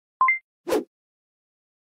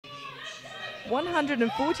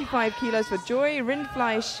145 kilos for Joy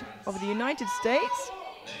Rindfleisch of the United States.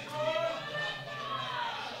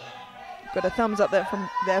 Got a thumbs up there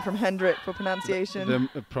from Hendrik for pronunciation.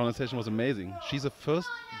 The pronunciation was amazing. She's a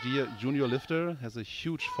first-year junior lifter, has a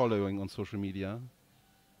huge following on social media.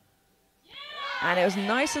 And it was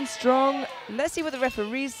nice and strong. Let's see what the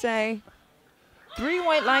referees say. 3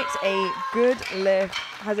 white lights, a good lift.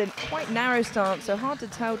 Has a quite narrow stance, so hard to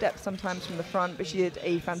tell depth sometimes from the front, but she did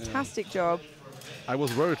a fantastic job. I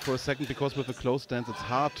was worried for a second because with the closed stance it's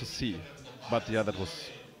hard to see. But yeah, that was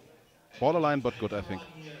borderline, but good, I think.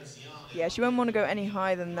 Yeah, she won't want to go any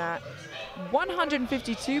higher than that.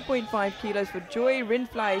 152.5 kilos for Joy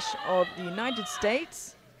Rindfleisch of the United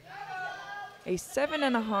States. A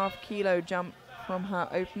 7.5 kilo jump from her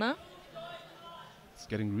opener. It's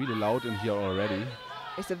getting really loud in here already.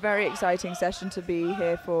 It's a very exciting session to be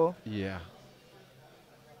here for. Yeah.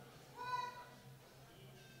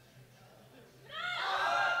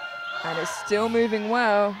 And it's still moving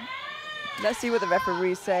well. Let's see what the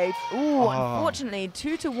referees say. Ooh, unfortunately,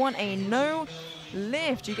 2-1, a no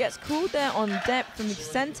lift. She gets called there on depth from the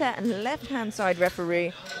center and left-hand side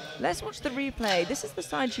referee. Let's watch the replay. This is the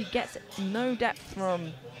side she gets no depth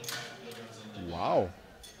from. Wow.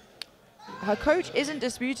 Her coach isn't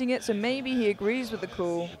disputing it, so maybe he agrees with the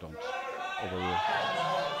call. I don't overrule.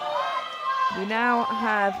 We now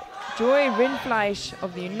have Joy Rindfleisch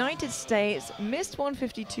of the United States, missed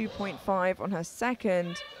 152.5 on her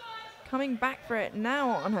second. Coming back for it now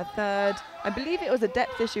on her third. I believe it was a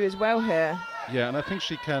depth issue as well here. Yeah, and I think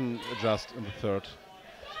she can adjust in the third.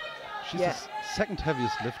 She's the second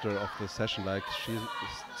heaviest lifter of the session. Like, she's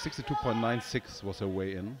 62.96 was her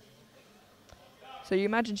weigh in. So you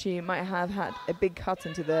imagine she might have had a big cut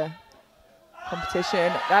into the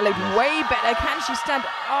competition. That looked way better. Can she stand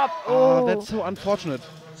up? Oh, that's so unfortunate.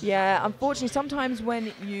 Yeah, unfortunately, sometimes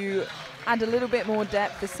when you add a little bit more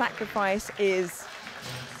depth, the sacrifice is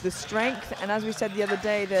the strength, and as we said the other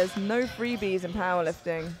day, there's no freebies in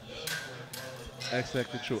powerlifting.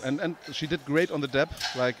 Exactly true. And she did great on the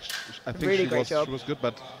depth. Like, I think Really she was good,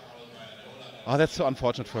 but that's so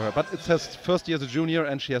unfortunate for her. But it's her first year as a junior,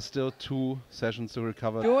 and she has still 2 sessions to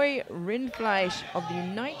recover. Joy Rindfleisch of the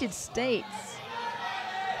United States.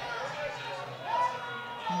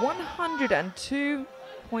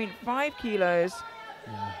 102.5 kilos.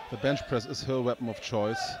 Yeah, the bench press is her weapon of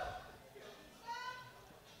choice.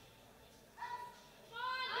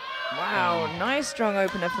 Wow, nice strong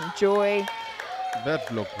opener from Joy. That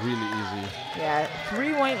looked really easy. Yeah,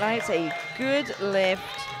 3 white lights, a good lift.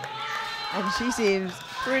 And she seems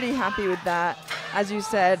pretty happy with that. As you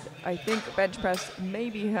said, I think bench press may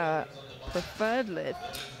be her preferred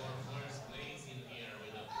lift.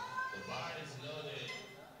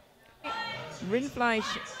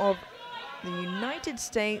 Rindfleisch of the United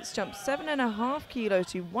States jumped 7.5 kilos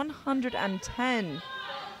to 110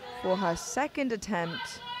 for her second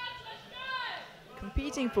attempt.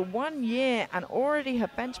 Competing for 1 year, and already her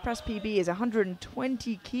bench press PB is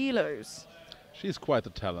 120 kilos. She's quite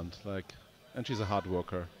a talent, like, and she's a hard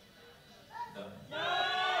worker.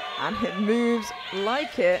 And it moves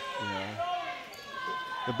like it. Yeah.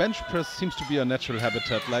 The bench press seems to be a natural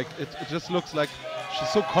habitat. Like, it just looks like she's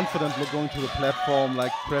so confident going to the platform,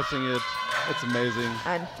 like pressing it. It's amazing.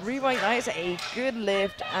 And 3 white lights, a good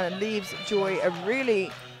lift, and it leaves Joy a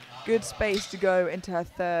really good space to go into her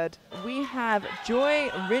third. We have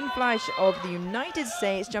Joy Rindfleisch of the United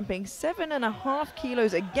States jumping 7.5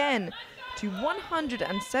 kilos again to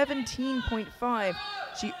 117.5.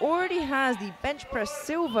 She already has the bench press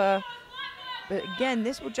silver, but again,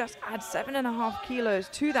 this will just add 7.5 kilos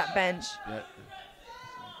to that bench. Yeah.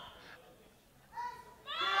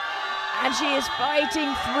 And she is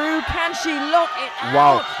fighting through. Can she lock it out?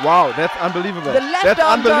 Wow, wow, that's unbelievable. The left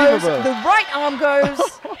arm goes, the right arm goes.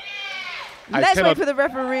 Let's wait for the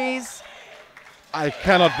referees. I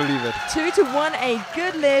cannot believe it. 2-1, a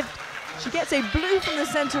good lift. She gets a blue from the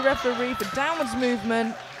center referee for downwards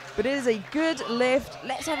movement, but it is a good lift.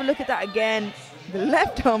 Let's have a look at that again. The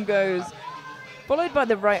left arm goes, followed by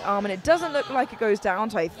the right arm, and it doesn't look like it goes down,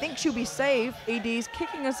 so I think she'll be safe. AD's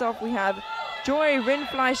kicking us off. We have Joy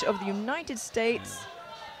Rindfleisch of the United States,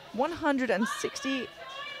 160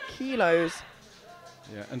 kilos.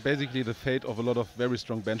 Yeah, and basically the fate of a lot of very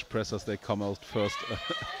strong bench pressers, they come out first in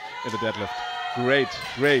the deadlift. Great,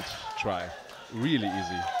 great try. Really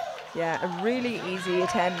easy. Yeah, a really easy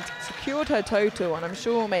attempt. Secured her total, and I'm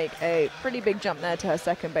sure will make a pretty big jump there to her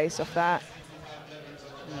second based off that.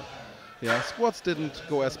 Yeah, squats didn't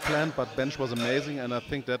go as planned, but bench was amazing, and I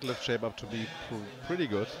think deadlift shaped up to be pretty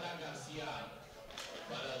good.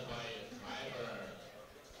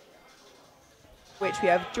 Which we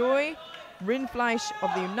have Joy Rindfleisch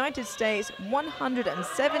of the United States,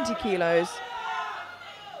 170 kilos.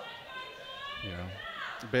 Yeah,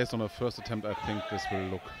 based on her first attempt, I think this will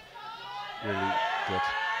look really good.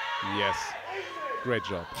 Yes, great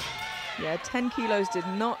job. Yeah, 10 kilos did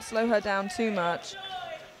not slow her down too much.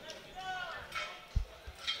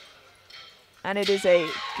 And it is a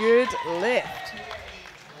good lift.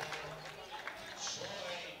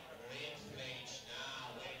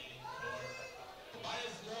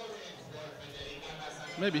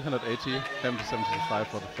 Maybe 180, came to 75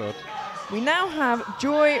 for the third. We now have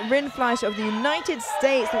Joy Rindfleisch of the United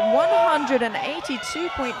States,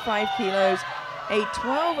 182.5 kilos, a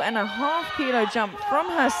 12.5 kilo jump from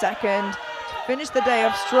her second to finish the day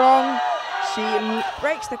off strong. She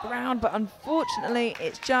breaks the ground, but unfortunately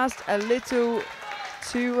it's just a little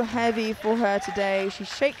too heavy for her today. She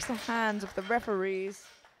shakes the hands of the referees.